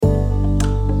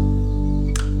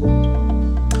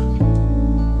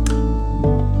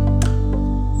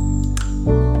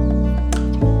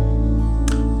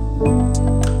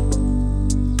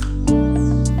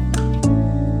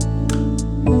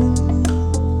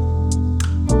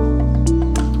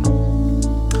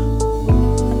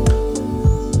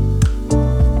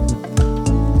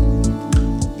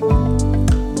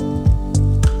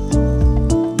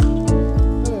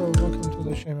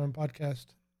podcast.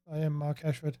 I am Mark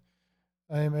Ashford.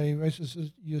 I am a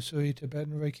registered Usui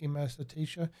Tibetan Reiki master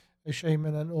teacher, a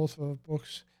shaman, and author of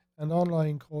books and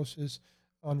online courses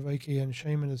on Reiki and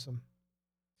shamanism.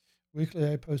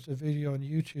 Weekly, I post a video on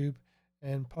YouTube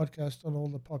and podcast on all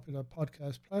the popular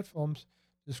podcast platforms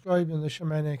describing the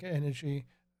shamanic energy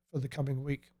for the coming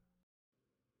week.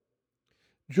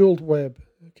 Jeweled web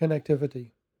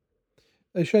connectivity.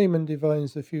 A shaman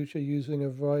divines the future using a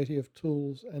variety of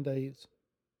tools and aids.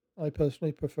 I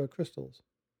personally prefer crystals.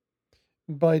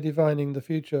 By divining the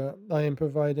future, I am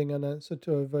providing an answer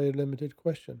to a very limited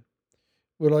question.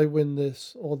 Will I win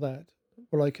this or that?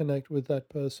 Will I connect with that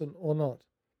person or not?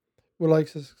 Will I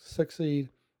succeed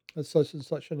at such and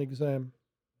such an exam?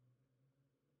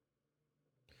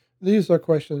 These are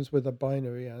questions with a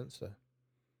binary answer.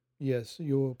 Yes,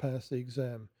 you will pass the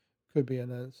exam, could be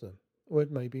an answer, or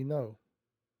it may be no,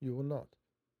 you will not.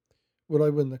 Will I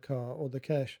win the car or the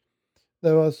cash?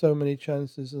 There are so many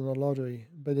chances in the lottery,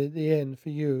 but at the end, for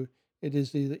you, it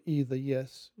is either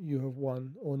yes, you have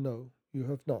won, or no, you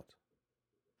have not.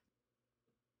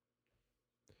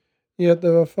 Yet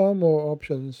there are far more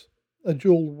options, a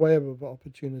jeweled web of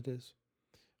opportunities.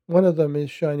 One of them is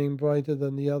shining brighter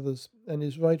than the others and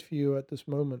is right for you at this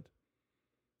moment.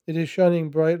 It is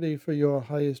shining brightly for your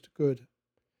highest good.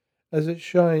 As it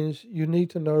shines, you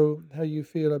need to know how you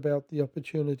feel about the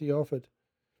opportunity offered.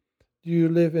 Do you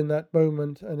live in that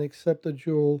moment and accept the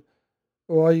jewel,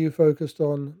 or are you focused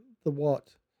on the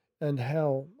what and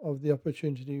how of the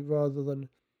opportunity rather than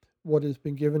what has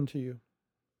been given to you?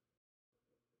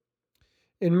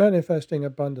 In manifesting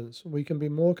abundance, we can be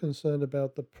more concerned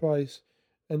about the price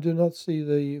and do not see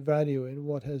the value in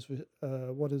what has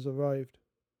arrived.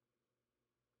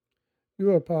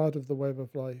 You are part of the web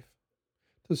of life.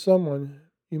 To someone,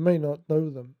 you may not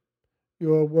know them.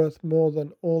 You are worth more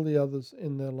than all the others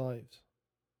in their lives.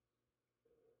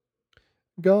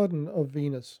 Garden of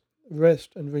Venus,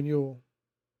 rest and renewal.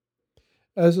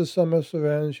 As the summer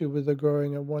surrounds you with the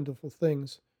growing and wonderful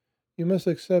things, you must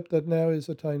accept that now is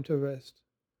the time to rest.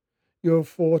 You have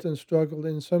fought and struggled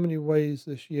in so many ways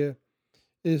this year.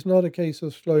 It is not a case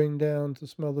of slowing down to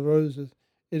smell the roses.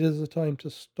 It is a time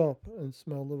to stop and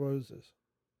smell the roses.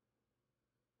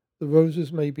 The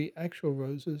roses may be actual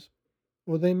roses,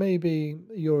 or they may be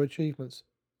your achievements.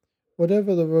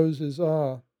 Whatever the roses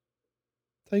are,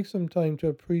 take some time to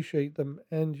appreciate them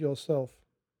and yourself.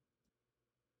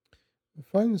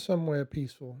 Find somewhere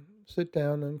peaceful. Sit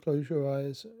down and close your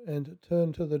eyes and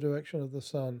turn to the direction of the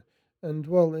sun and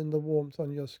dwell in the warmth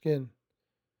on your skin.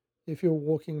 If you're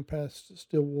walking past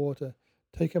still water,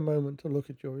 take a moment to look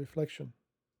at your reflection.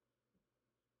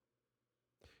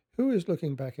 Who is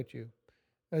looking back at you?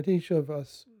 As each of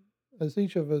us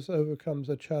overcomes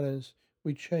a challenge,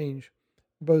 we change,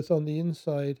 both on the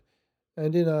inside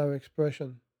and in our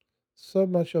expression. So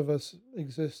much of us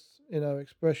exists in our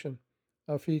expression,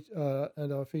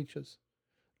 and our features.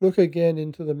 Look again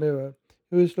into the mirror.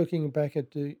 Who is looking back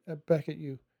at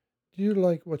you? Do you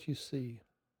like what you see?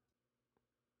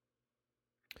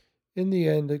 In the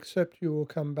end, accept you will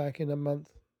come back in a month,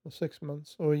 or 6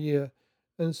 months, or a year,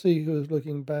 and see who is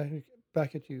looking back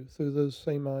at you through those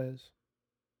same eyes.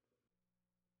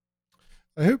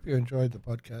 I hope you enjoyed the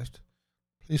podcast.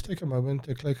 Please take a moment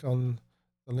to click on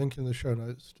the link in the show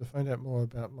notes to find out more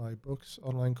about my books,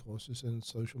 online courses, and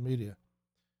social media.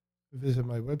 Visit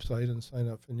my website and sign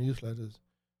up for newsletters.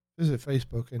 Visit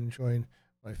Facebook and join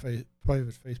my private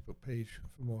Facebook page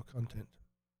for more content.